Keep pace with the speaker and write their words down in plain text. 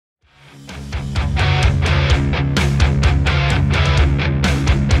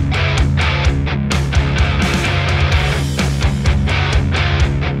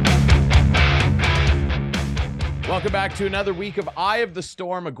Welcome back to another week of Eye of the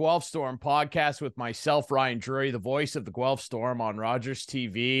Storm, a Guelph Storm podcast with myself, Ryan Drury, the voice of the Guelph Storm on Rogers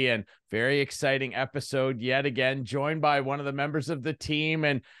TV, and very exciting episode yet again, joined by one of the members of the team,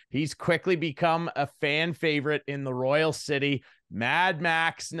 and he's quickly become a fan favorite in the Royal City. Mad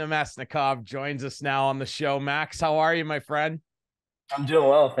Max Namestnikov joins us now on the show. Max, how are you, my friend? I'm doing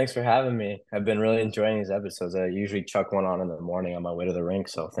well. Thanks for having me. I've been really enjoying these episodes. I usually chuck one on in the morning on my way to the rink,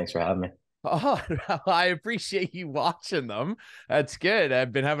 so thanks for having me. Oh, I appreciate you watching them. That's good.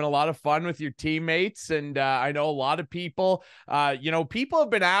 I've been having a lot of fun with your teammates, and I know a lot of people, people have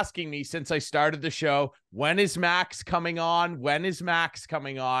been asking me since I started the show, when is Max coming on? When is Max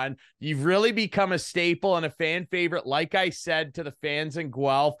coming on? You've really become a staple and a fan favorite, like I said, to the fans in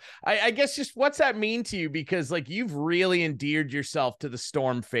Guelph. I guess just what's that mean to you? Because you've really endeared yourself to the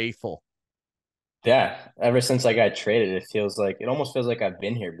Storm faithful. Yeah, ever since I got traded, it almost feels like I've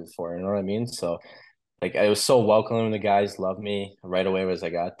been here before, you know what I mean? So it was so welcoming. The guys loved me right away as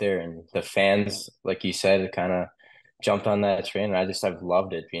I got there, and the fans, like you said, kind of jumped on that train. And I've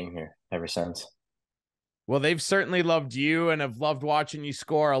loved it being here ever since. Well, they've certainly loved you and have loved watching you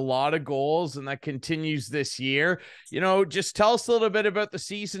score a lot of goals, and that continues this year. Just tell us a little bit about the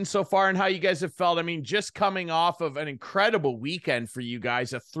season so far and how you guys have felt. I mean, just coming off of an incredible weekend for you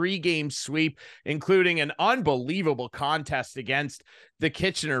guys, a 3-game sweep, including an unbelievable contest against the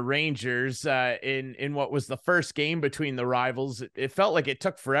Kitchener Rangers in what was the first game between the rivals. It felt like it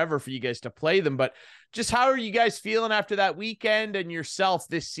took forever for you guys to play them, but just how are you guys feeling after that weekend and yourself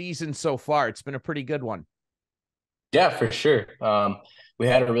this season so far? It's been a pretty good one. Yeah, for sure. We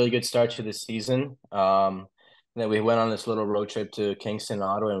had a really good start to the season. Then we went on this little road trip to Kingston,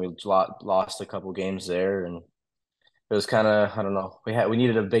 Ottawa, and we lost a couple games there, and it was kind of, I don't know. We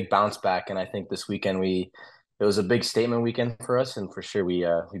needed a big bounce back, and I think this weekend it was a big statement weekend for us, and for sure we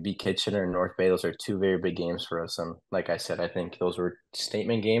beat Kitchener and North Bay. Those are two very big games for us, and like I said, I think those were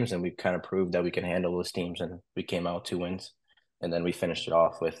statement games, and we kind of proved that we can handle those teams, and we came out 2 wins, and then we finished it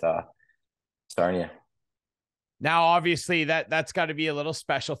off with Sarnia. Now, obviously, that's got to be a little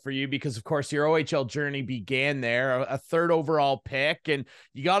special for you because, of course, your OHL journey began there, a third overall pick, and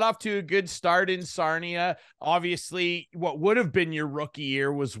you got off to a good start in Sarnia. Obviously, what would have been your rookie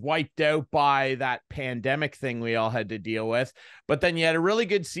year was wiped out by that pandemic thing we all had to deal with. But then you had a really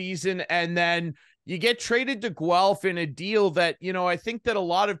good season, and then you get traded to Guelph in a deal that, I think that a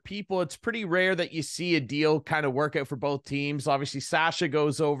lot of people, it's pretty rare that you see a deal kind of work out for both teams. Obviously, Sasha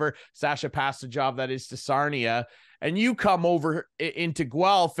goes over. Sasha passed the job that is to Sarnia, and you come over into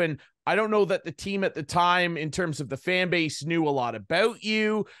Guelph. And I don't know that the team at the time, in terms of the fan base, knew a lot about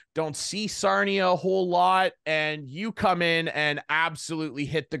you. Don't see Sarnia a whole lot. And you come in and absolutely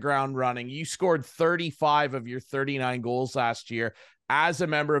hit the ground running. You scored 35 of your 39 goals last year as a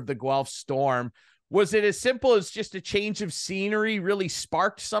member of the Guelph Storm. Was it as simple as just a change of scenery really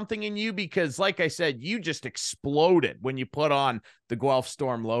sparked something in you? Because like I said, you just exploded when you put on the Guelph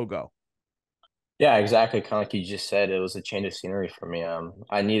Storm logo. Yeah, exactly. Kind of like you just said, it was a change of scenery for me.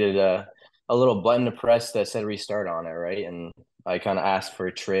 I needed a little button to press that said restart on it, right? And I kind of asked for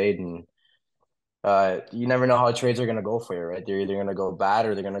a trade, and you never know how trades are going to go for you, right? They're either going to go bad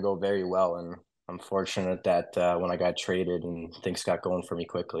or they're going to go very well. And I'm fortunate that when I got traded and things got going for me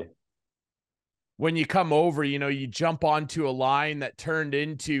quickly. When you come over, you jump onto a line that turned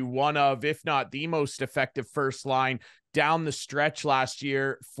into one of, if not the most effective first line down the stretch last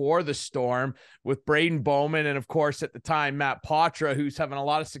year for the Storm with Braden Bowman. And of course, at the time, Matt Poitras, who's having a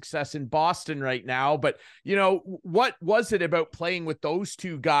lot of success in Boston right now. But, what was it about playing with those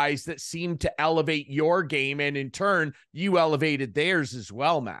two guys that seemed to elevate your game? And in turn, you elevated theirs as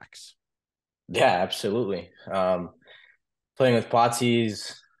well, Max. Yeah, absolutely. Playing with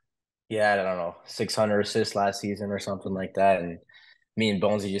Potsy's, yeah, I don't know, 600 assists last season or something like that. And me and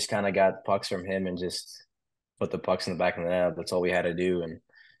Bonesy just kind of got pucks from him and just put the pucks in the back of the net. That's all we had to do. And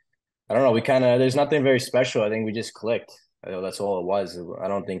I don't know, there's nothing very special. I think we just clicked. That's all it was. I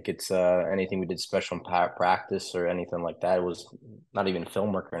don't think it's anything we did special in practice or anything like that. It was not even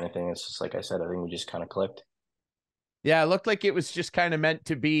film work or anything. It's just like I said, I think we just kind of clicked. Yeah, it looked like it was just kind of meant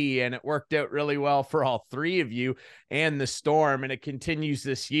to be, and it worked out really well for all three of you and the Storm, and it continues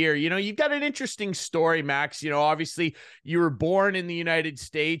this year. You've got an interesting story, Max. Obviously, you were born in the United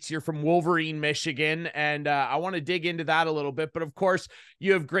States. You're from Wolverine, Michigan, and I want to dig into that a little bit. But, of course,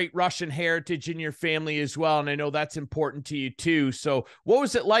 you have great Russian heritage in your family as well, and I know that's important to you too. So what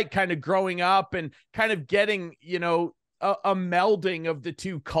was it like kind of growing up and kind of getting, a melding of the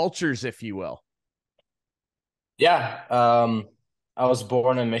two cultures, if you will? Yeah, I was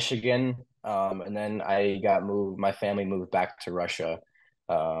born in Michigan, and then I got moved. My family moved back to Russia.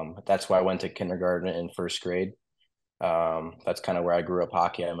 That's why I went to kindergarten and first grade. That's kind of where I grew up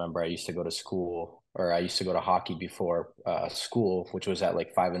hockey. I remember I used to go to school, or I used to go to hockey before school, which was at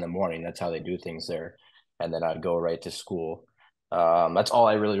like 5 in the morning. That's how they do things there. And then I'd go right to school. That's all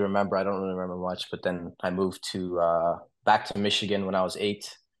I really remember. I don't really remember much, but then I moved to back to Michigan when I was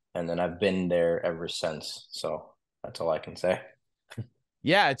 8, and then I've been there ever since. So that's all I can say.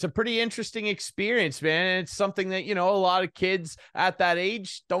 Yeah, it's a pretty interesting experience, man. And it's something that, a lot of kids at that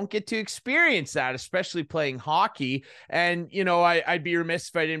age don't get to experience that, especially playing hockey. And, I'd be remiss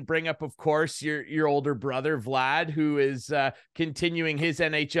if I didn't bring up, of course, your older brother, Vlad, who is continuing his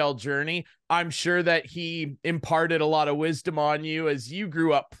NHL journey. I'm sure that he imparted a lot of wisdom on you as you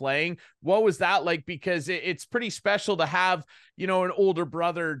grew up playing. What was that like? Because it's pretty special to have, an older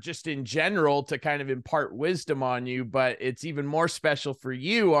brother just in general to kind of impart wisdom on you, but it's even more special for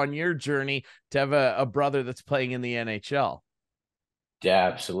you on your journey to have a brother that's playing in the NHL. Yeah,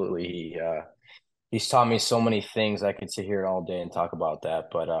 absolutely. He's taught me so many things. I could sit here all day and talk about that,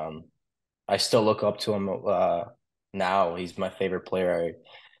 but I still look up to him now. He's my favorite player.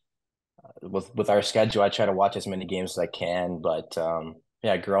 With our schedule, I try to watch as many games as I can. But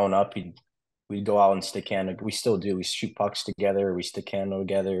yeah, growing up, we'd go out and stick handle. We still do. We shoot pucks together. We stick handle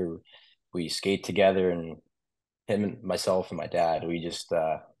together. We skate together, and him and myself and my dad, we just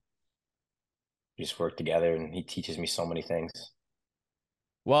work together. And he teaches me so many things.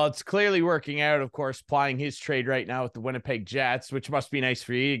 Well, it's clearly working out, of course, plying his trade right now with the Winnipeg Jets, which must be nice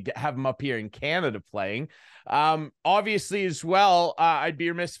for you to have him up here in Canada playing. Obviously, as well, I'd be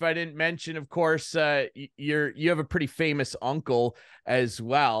remiss if I didn't mention, of course, you have a pretty famous uncle as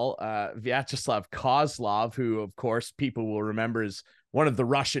well, Vyacheslav Kozlov, who, of course, people will remember as one of the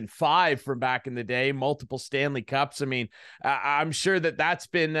Russian Five from back in the day, multiple Stanley Cups. I mean, I'm sure that that's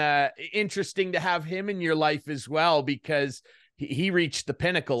been interesting to have him in your life as well, because he reached the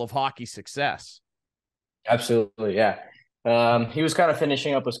pinnacle of hockey success. Absolutely, yeah. He was kind of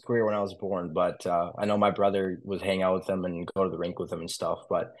finishing up his career when I was born, but I know my brother would hang out with him and go to the rink with him and stuff.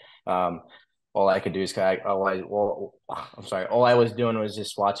 But all I could do is I'm sorry, all I was doing was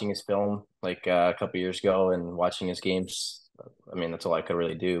just watching his film like a couple years ago and watching his games. I mean, that's all I could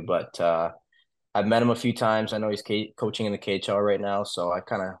really do. But I've met him a few times. I know he's coaching in the KHL right now, so I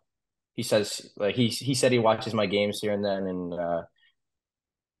kind of he says like he said he watches my games here and then, and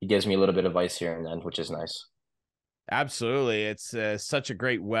he gives me a little bit of advice here and then, which is nice. Absolutely. It's such a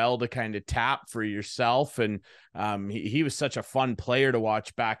great well to kind of tap for yourself. And he was such a fun player to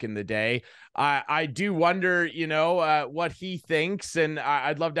watch back in the day. I do wonder, what he thinks. And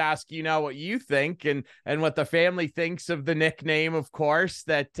I'd love to ask you now what you think and what the family thinks of the nickname, of course,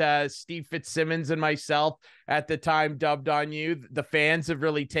 that Steve Fitzsimmons and myself at the time dubbed on you. The fans have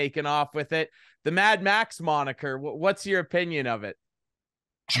really taken off with it. The Mad Max moniker. What's your opinion of it?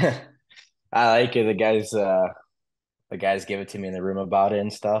 I like it. The guys give it to me in the room about it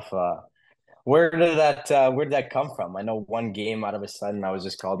and stuff. Where did that come from? I know one game out of a sudden I was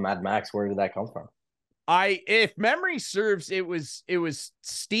just called Mad Max. Where did that come from? If memory serves, it was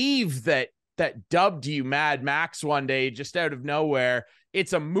Steve that dubbed you Mad Max one day just out of nowhere.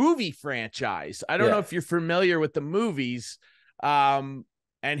 It's a movie franchise. I don't know Yeah. if you're familiar with the movies. And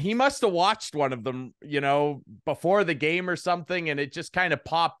he must have watched one of them, before the game or something, and it just kind of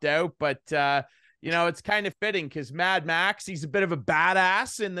popped out. But it's kind of fitting because Mad Max, he's a bit of a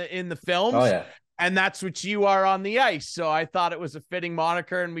badass in the Oh films, yeah. and that's what you are on the ice. So I thought it was a fitting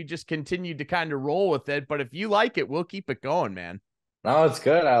moniker, and we just continued to kind of roll with it. But if you like it, we'll keep it going, man. No, it's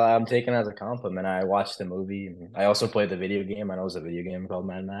good. I'm taking it as a compliment. I watched the movie. I also played the video game. I know it's a video game called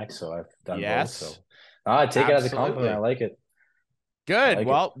Mad Max, so I've done both. So Yes, I take it as a compliment. I absolutely. like it. I Good. like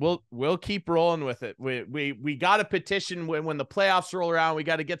it. Well, we'll keep rolling with it. We got a petition when the playoffs roll around. We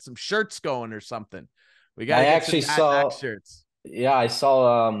got to get some shirts going or something. We got I to get some actually Mad Max saw. shirts. Yeah, I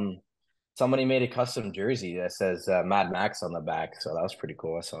saw. Somebody made a custom jersey that says Mad Max on the back, so that was pretty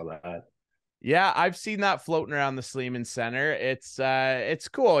cool. I saw that. Yeah, I've seen that floating around the Sleeman Center. It's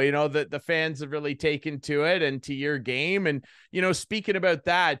cool. The fans have really taken to it and to your game. And, speaking about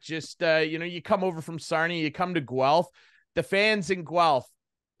that, just you come over from Sarnia, you come to Guelph. The fans in Guelph,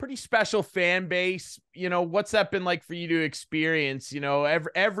 pretty special fan base. What's that been like for you to experience,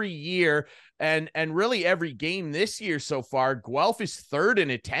 every year and really every game this year so far? Guelph is third in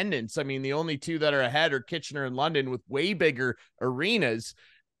attendance. I mean, the only two that are ahead are Kitchener and London with way bigger arenas.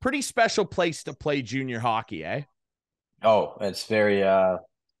 Pretty special place to play junior hockey, eh? Oh, it's very.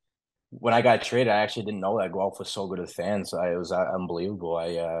 When I got traded, I actually didn't know that Guelph was so good with fans. It was unbelievable.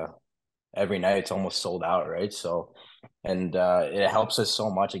 Every night it's almost sold out, right? So, and it helps us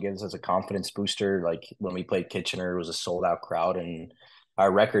so much. It gives us a confidence booster. Like when we played Kitchener, it was a sold out crowd, and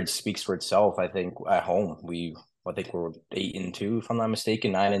our record speaks for itself. I think at home I think we're 8-2, if I'm not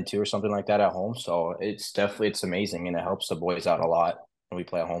mistaken, 9-2 or something like that at home. So it's amazing, and it helps the boys out a lot when we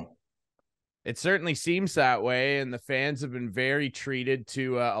play at home. It certainly seems that way, and the fans have been very treated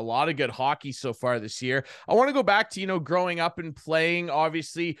to a lot of good hockey so far this year. I want to go back to, growing up and playing.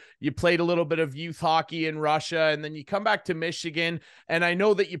 Obviously, you played a little bit of youth hockey in Russia, and then you come back to Michigan, and I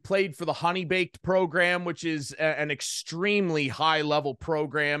know that you played for the Honey Baked program, which is an extremely high-level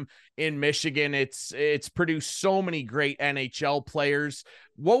program in Michigan. It's produced so many great NHL players.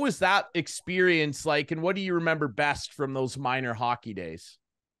 What was that experience like, and what do you remember best from those minor hockey days?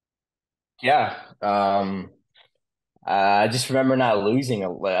 Yeah. I just remember not losing.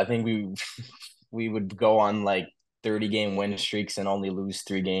 I think we would go on like 30-game win streaks and only lose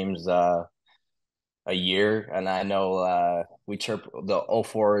 3 games a year. And I know we chirp the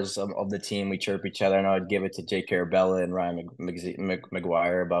 04s of the team. We chirp each other, and I would give it to Jake Carabella and Ryan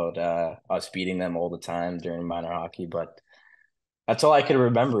McGuire about us beating them all the time during minor hockey. But that's all I could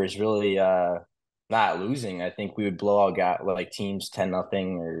remember is really not losing. I think we would blow out like teams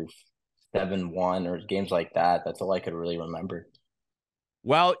 10-0 or 7-1 or games like that. That's all I could really remember.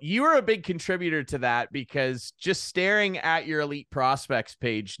 Well, you were a big contributor to that, because just staring at your elite prospects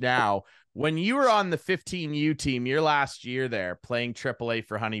page now, when you were on the 15U team your last year there playing AAA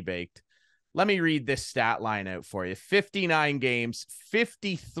for Honey Baked, let me read this stat line out for you. 59 games,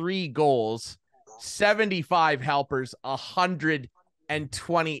 53 goals, 75 helpers,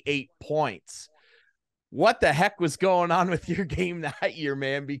 128 points. What the heck was going on with your game that year,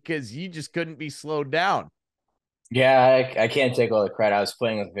 man? Because you just couldn't be slowed down. Yeah, I can't take all the credit. I was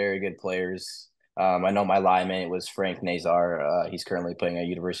playing with very good players. I know my lineman was Frank Nazar. He's currently playing at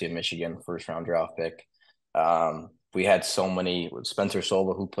University of Michigan, first round draft pick. We had so many. Spencer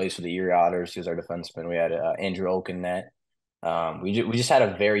Silva, who plays for the Erie Otters, he was our defenseman. We had Andrew Okennet. We just had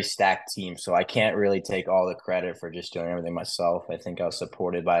a very stacked team, so I can't really take all the credit for just doing everything myself. I think I was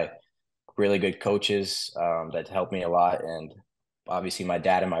supported by really good coaches that helped me a lot, and obviously my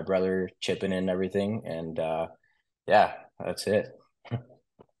dad and my brother chipping in everything. And yeah, that's it.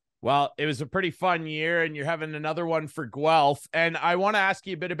 Well, it was a pretty fun year, and you're having another one for Guelph. And I want to ask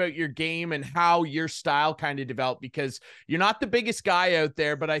you a bit about your game and how your style kind of developed, because you're not the biggest guy out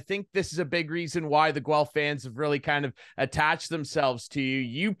there, but I think this is a big reason why the Guelph fans have really kind of attached themselves to you.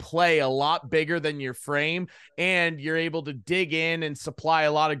 You play a lot bigger than your frame, and you're able to dig in and supply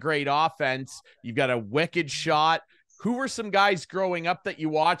a lot of great offense. You've got a wicked shot. Who were some guys growing up that you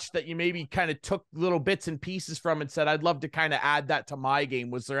watched that you maybe kind of took little bits and pieces from and said, I'd love to kind of add that to my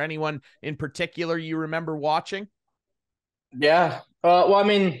game? Was there anyone in particular you remember watching? Yeah. Well, I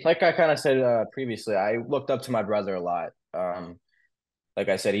mean, like I kind of said previously, I looked up to my brother a lot. Like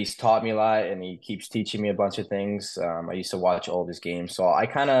I said, he's taught me a lot, and he keeps teaching me a bunch of things. I used to watch all of his games, so I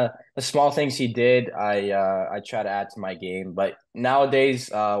kind of the small things he did, I try to add to my game. But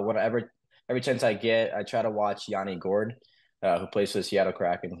nowadays, whenever every chance I get, I try to watch Yanni Gord, who plays for the Seattle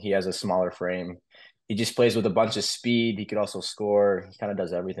Kraken. He has a smaller frame. He just plays with a bunch of speed. He could also score. He kind of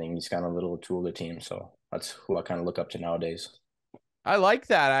does everything. He's kind of a little tool of the team. So that's who I kind of look up to nowadays. I like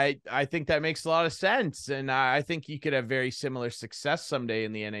that. I think that makes a lot of sense. And I think you could have very similar success someday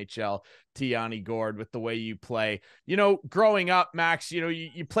in the NHL to Yanni Gord with the way you play. Growing up, Max,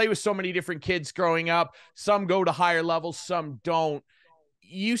 you play with so many different kids growing up. Some go to higher levels, some don't.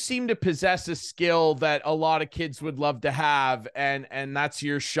 You seem to possess a skill that a lot of kids would love to have, and that's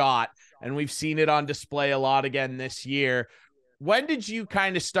your shot. And we've seen it on display a lot again this year. When did you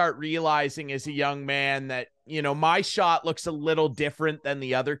kind of start realizing as a young man that, my shot looks a little different than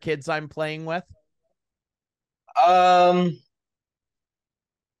the other kids I'm playing with? Um,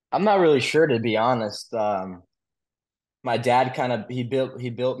 I'm not really sure, to be honest. My dad kind of he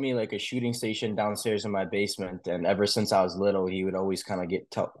built me like a shooting station downstairs in my basement, and ever since I was little, he would always kind of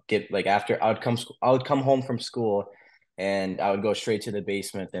get like after I would come home from school, and I would go straight to the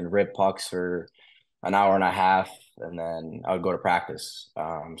basement and rip pucks for an hour and a half, and then I would go to practice.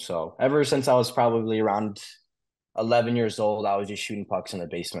 So ever since I was probably around 11 years old, I was just shooting pucks in the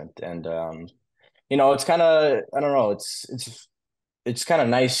basement. And it's kind of, I don't know, it's kind of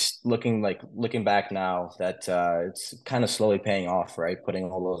nice looking back now that it's kind of slowly paying off, right? Putting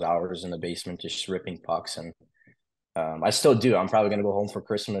all those hours in the basement, just ripping pucks. And I still do. I'm probably gonna go home for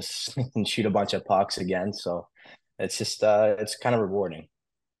Christmas and shoot a bunch of pucks again. So it's just it's kind of rewarding.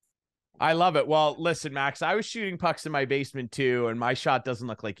 I love it. Well, listen, Max, I was shooting pucks in my basement too, and my shot doesn't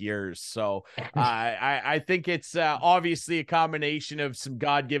look like yours. So I think it's obviously a combination of some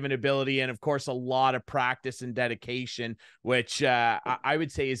God-given ability and, of course, a lot of practice and dedication, which I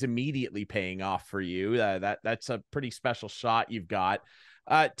would say is immediately paying off for you. That's a pretty special shot you've got.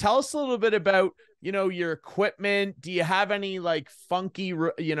 Tell us a little bit about, your equipment. Do you have any like funky,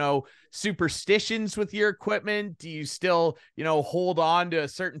 superstitions with your equipment? Do you still, hold on to a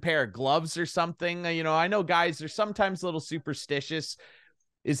certain pair of gloves or something? I know guys are sometimes a little superstitious.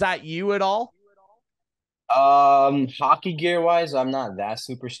 Is that you at all? Hockey gear wise, I'm not that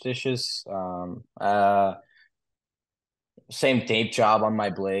superstitious. Same tape job on my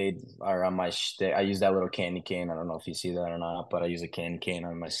blade or on my stick. I use that little candy cane. I don't know if you see that or not, but I use a candy cane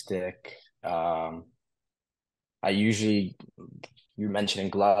on my stick. I usually, you're mentioning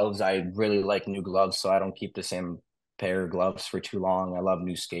gloves. I really like new gloves, so I don't keep the same pair of gloves for too long. I love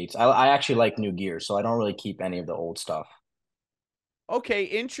new skates. I actually like new gear, so I don't really keep any of the old stuff. Okay,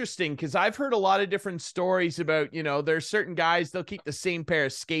 interesting. Because I've heard a lot of different stories about, there's certain guys, they'll keep the same pair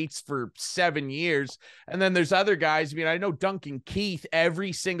of skates for 7 years. And then there's other guys. I mean, I know Duncan Keith,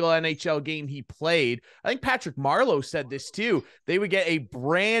 every single NHL game he played, I think Patrick Marleau said this too. They would get a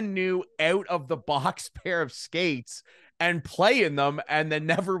brand new out of the box pair of skates and play in them and then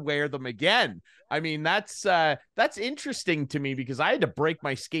never wear them again. I mean, that's interesting to me because I had to break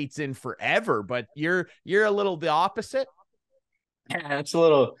my skates in forever, but you're a little the opposite. Yeah, it's a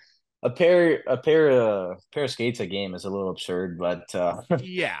little a pair of skates a game is a little absurd, but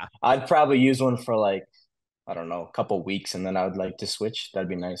Yeah. I'd probably use one for like I don't know a couple weeks, and then I would like to switch. That'd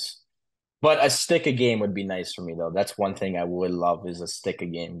be nice. But a stick a game would be nice for me though. That's one thing I would love is a stick a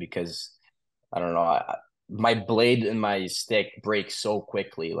game because I don't know. My blade and my stick break so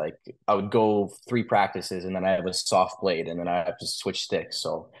quickly. Like I would go 3 practices and then I have a soft blade and then I have to switch sticks.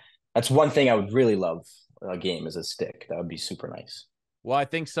 So that's one thing I would really love a game is a stick. That would be super nice. Well, I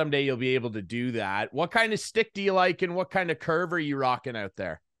think someday you'll be able to do that. What kind of stick do you like and what kind of curve are you rocking out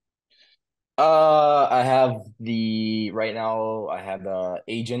there? I have the right now I have the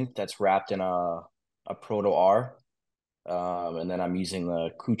agent that's wrapped in a Proto R. And then I'm using the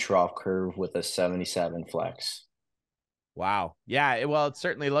Kucherov curve with a 77 flex. Wow. Yeah, well, it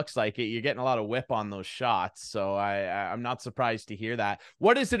certainly looks like it. You're getting a lot of whip on those shots, so I'm not surprised to hear that.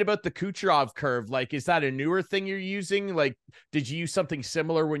 What is it about the Kucherov curve? Like, is that a newer thing you're using? Like, did you use something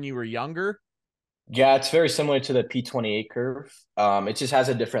similar when you were younger? Yeah, it's very similar to the P28 curve. It just has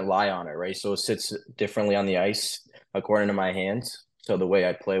a different lie on it, right? So it sits differently on the ice according to my hands. So the way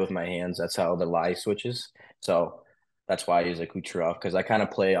I play with my hands, that's how the lie switches. So that's why I use a Kucherov because I kind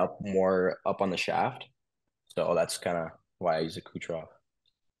of play up more up on the shaft. So that's kind of why I use a Kucherov.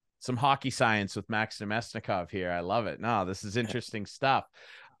 Some hockey science with Max Namestnikov here. I love it. No, this is interesting stuff.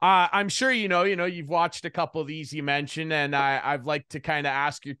 I'm sure you've watched a couple of these you mentioned, and I've liked to kind of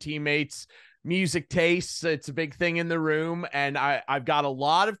ask your teammates music tastes. It's a big thing in the room, and I've got a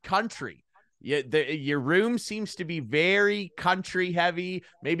lot of country. Yeah, your room seems to be very country heavy,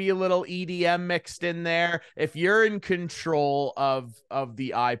 maybe a little EDM mixed in there. If you're in control of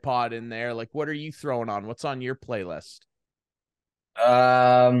the iPod in there, like what are you throwing on? What's on your playlist?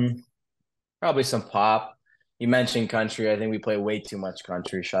 Um, Probably some pop. You mentioned country. I think we play way too much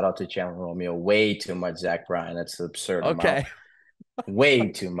country. Shout out to Chandler Romeo. Way too much Zach Bryan. That's an absurd amount. Okay.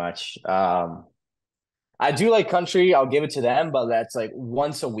 Way too much. I do like country. I'll give it to them, but that's like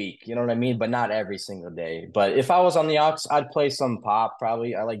once a week. You know what I mean? But not every single day. But if I was on the aux, I'd play some pop.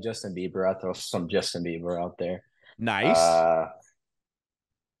 Probably. I like Justin Bieber. I'd throw some Justin Bieber out there. Nice. Uh,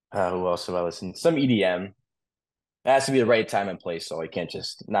 who else have I listened? Some EDM. It has to be the right time and place, so I can't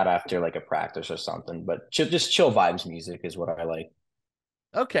just not after like a practice or something. But just chill vibes music is what I like.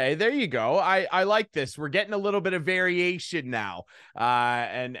 Okay, there you go. I like this. We're getting a little bit of variation now.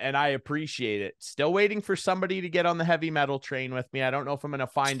 And I appreciate it. Still waiting for somebody to get on the heavy metal train with me. I don't know if I'm gonna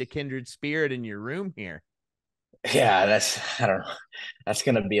find a kindred spirit in your room here. Yeah, that's I don't know. That's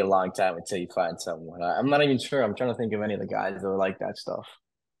gonna be a long time until you find someone. I'm not even sure. I'm trying to think of any of the guys that like that stuff.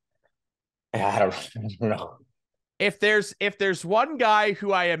 Yeah, I don't know. If there's one guy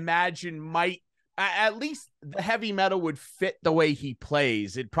who I imagine might at least the heavy metal would fit the way he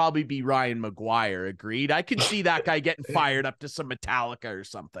plays, it'd probably be Ryan McGuire. Agreed. I could see that guy getting fired up to some Metallica or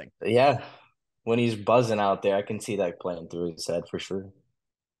something. Yeah, when he's buzzing out there, I can see that playing through his head for sure. Yeah.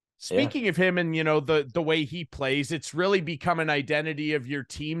 Speaking of him and the way he plays, it's really become an identity of your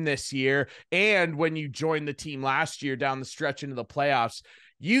team this year. And when you joined the team last year down the stretch into the playoffs,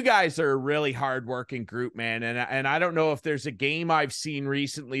 you guys are a really hardworking group, man. And I don't know if there's a game I've seen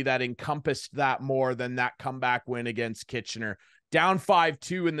recently that encompassed that more than that comeback win against Kitchener. Down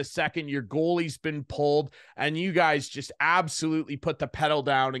 5-2 in the second, your goalie's been pulled, and you guys just absolutely put the pedal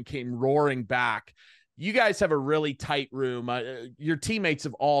down and came roaring back. You guys have a really tight room. Your teammates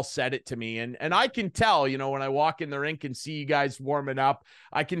have all said it to me. And I can tell, when I walk in the rink and see you guys warming up,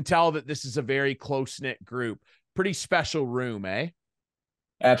 I can tell that this is a very close-knit group. Pretty special room, eh?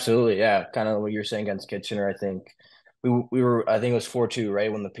 Absolutely, yeah. Kind of what you're saying against Kitchener. I think we were. I think it was 4-2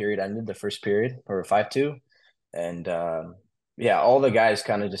 right when the period ended, the first period, or 5-2, and yeah, all the guys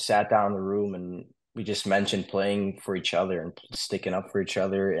kind of just sat down in the room and we just mentioned playing for each other and sticking up for each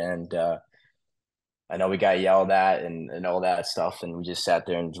other. And I know we got yelled at and all that stuff, and we just sat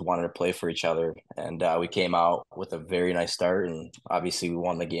there and just wanted to play for each other. And we came out with a very nice start, and obviously we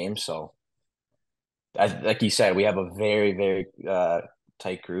won the game. So, like you said, we have a very, very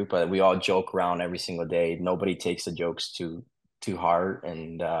tight group, but we all joke around every single day. Nobody takes the jokes too hard,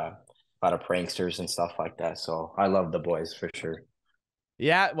 and a lot of pranksters and stuff like that. So I love the boys for sure.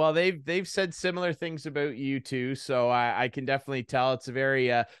 Yeah, well, they've said similar things about you too, so I can definitely tell it's a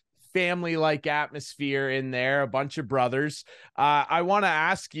very family like atmosphere in there. A bunch of brothers. I want to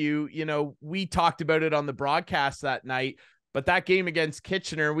ask you. You know, we talked about it on the broadcast that night, but that game against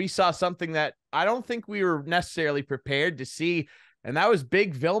Kitchener, we saw something that I don't think we were necessarily prepared to see. And that was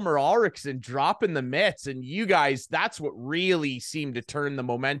big Vilmer Ulrichsen dropping the mitts. And you guys, that's what really seemed to turn the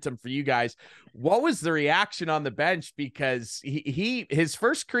momentum for you guys. What was the reaction on the bench? Because his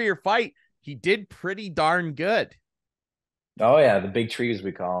first career fight, he did pretty darn good. Oh yeah, the big trees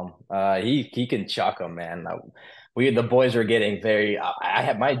we call him. He can chuck them, man. The boys were getting very. I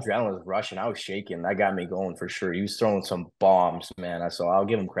had my adrenaline was rushing. I was shaking. That got me going for sure. He was throwing some bombs, man. So I'll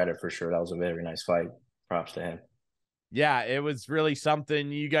give him credit for sure. That was a very nice fight. Props to him. Yeah, it was really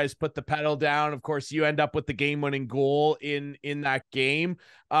something. You guys put the pedal down. Of course, you end up with the game-winning goal in that game.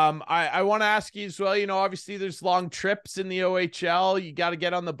 I want to ask you as well. You know, obviously there's long trips in the OHL. You got to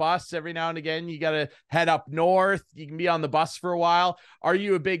get on the bus every now and again. You got to head up north. You can be on the bus for a while. Are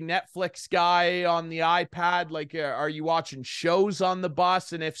you a big Netflix guy on the iPad? Like, are you watching shows on the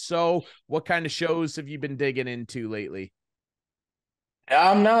bus? And if so, what kind of shows have you been digging into lately?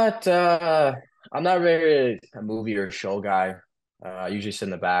 I'm not. I'm not really a movie or show guy. I usually sit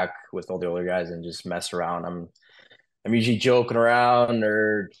in the back with all the older guys and just mess around. I'm usually joking around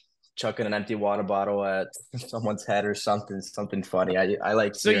or chucking an empty water bottle at someone's head or something funny. I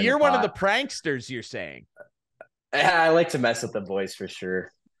like So stirring the you're one of the pot. pranksters, you're saying? I like to mess with the boys for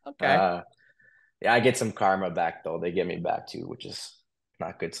sure. Okay. Uh, yeah, I get some karma back though. They get me back too, which is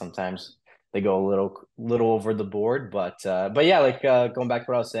not good sometimes. They go a little over the board, but yeah, like going back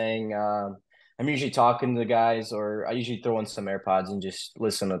to what I was saying, I'm usually talking to the guys, or I usually throw in some AirPods and just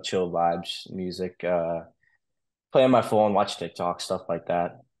listen to chill vibes music, play on my phone, watch TikTok, stuff like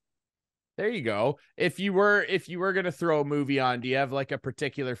that. There you go. If you were gonna throw a movie on, do you have like a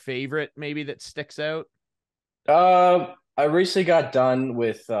particular favorite maybe that sticks out? I recently got done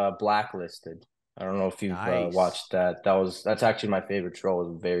with Blacklisted. I don't know if you've Nice. watched that. That's actually my favorite show. It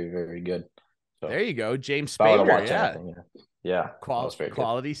was very, very good. So There you go. James if I were to Spader. watch Yeah. anything, yeah, that was very good.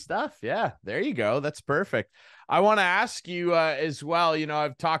 Quality stuff. Yeah. There you go. That's perfect. I want to ask you as well. You know,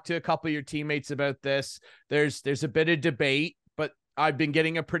 I've talked to a couple of your teammates about this. There's a bit of debate, but I've been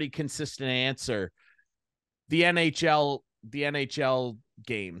getting a pretty consistent answer. The NHL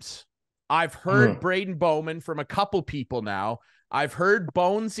games. I've heard Mhm. Braden Bowman from a couple people now. I've heard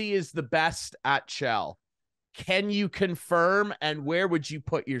Bonesy is the best at Shell. Can you confirm, and where would you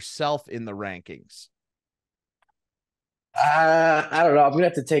put yourself in the rankings? I don't know. I'm gonna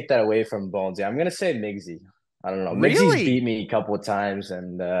have to take that away from Bonesy. I'm gonna say Migsy. I don't know. Migsy's beat Really? me a couple of times,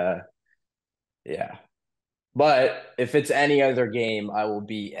 and yeah. But if it's any other game, I will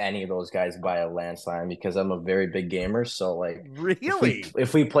beat any of those guys by a landslide because I'm a very big gamer. So like, Really?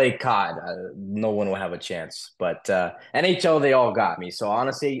 if we play COD, no one will have a chance. But NHL, they all got me. So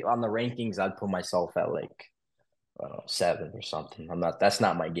honestly, on the rankings, I'd put myself at like I don't know, 7 or something. I'm not. That's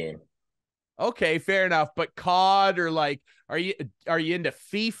not my game. Okay, fair enough. But COD or like, are you into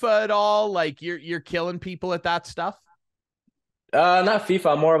FIFA at all? Like you're killing people at that stuff? Not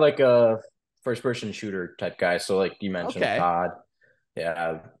FIFA. I'm more of like a first person shooter type guy. So like you mentioned, Okay. COD.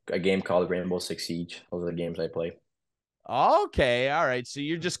 Yeah, a game called Rainbow Six Siege. Those are the games I play. Okay. All right. So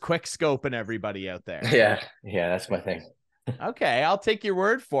you're just quick scoping everybody out there. Yeah, that's my thing. Okay, I'll take your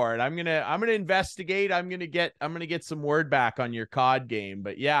word for it. I'm gonna investigate. I'm gonna get some word back on your COD game.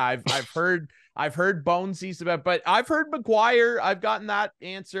 But yeah, I've heard Bonesy's about, but I've heard McGuire. I've gotten that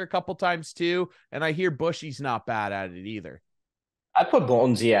answer a couple times too, and I hear Bushy's not bad at it either. I put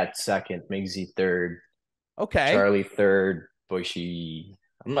Bonesy at second, Migsy third, Okay, Charlie third, Bushy.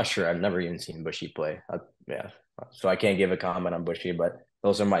 I'm not sure. I've never even seen Bushy play. Yeah, so I can't give a comment on Bushy, but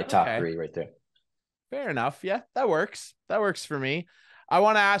those are my top okay, three right there. fair enough. Yeah, that works. That works for me. I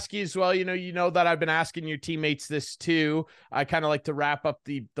want to ask you as well. You know that I've been asking your teammates this too. I kind of like to wrap up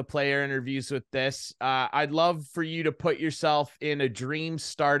the player interviews with this. I'd love for you to put yourself in a dream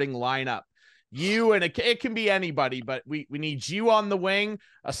starting lineup. You and it can be anybody, but we need you on the wing,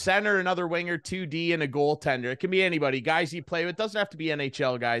 a center, another winger, 2D, and a goaltender. It can be anybody. Guys you play with. It doesn't have to be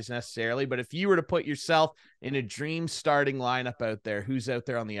NHL guys necessarily, but if you were to put yourself in a dream starting lineup out there, who's out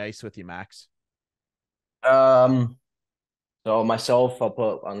there on the ice with you, Max? So myself, I'll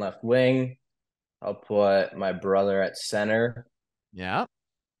put on left wing. I'll put my brother at center. Yeah.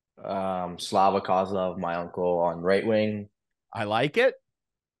 Slava Kozlov, my uncle, on right wing. I like it.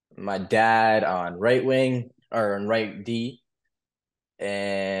 My dad on right wing or on right D.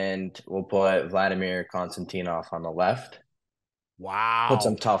 And we'll put Vladimir Konstantinov on the left. Wow. Put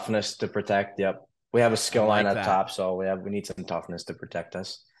some toughness to protect. Yep. We have a skill like line up that. top, so we need some toughness to protect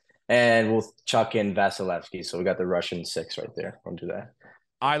us. And we'll chuck in Vasilevsky. So we got the Russian 6 right there. We'll do that.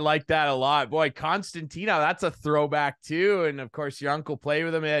 I like that a lot. Boy, Konstantino, that's a throwback too. And of course, your uncle played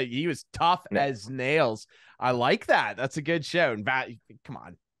with him. He was tough as nails. I like that. That's a good show. And come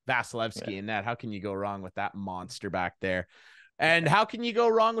on, Vasilevsky in that. How can you go wrong with that monster back there? And how can you go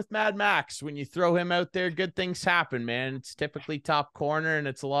wrong with Mad Max? When you throw him out there, good things happen, man. It's typically top corner, and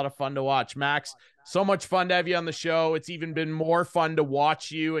it's a lot of fun to watch. Max, so much fun to have you on the show. It's even been more fun to watch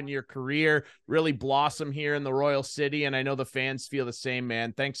you and your career really blossom here in the Royal City, and I know the fans feel the same,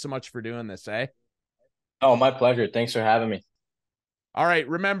 man. Thanks so much for doing this, eh? Oh, my pleasure. Thanks for having me. All right,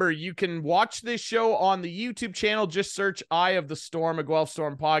 remember, you can watch this show on the YouTube channel. Just search Eye of the Storm, a Guelph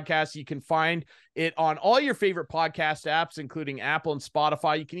Storm podcast. You can find it on all your favorite podcast apps, including Apple and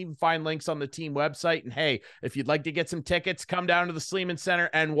Spotify. You can even find links on the team website. And hey, if you'd like to get some tickets, come down to the Sleeman Center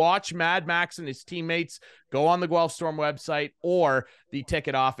and watch Mad Max and his teammates. Go on the Guelph Storm website or the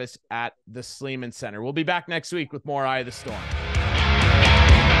ticket office at the Sleeman Center. We'll be back next week with more Eye of the Storm.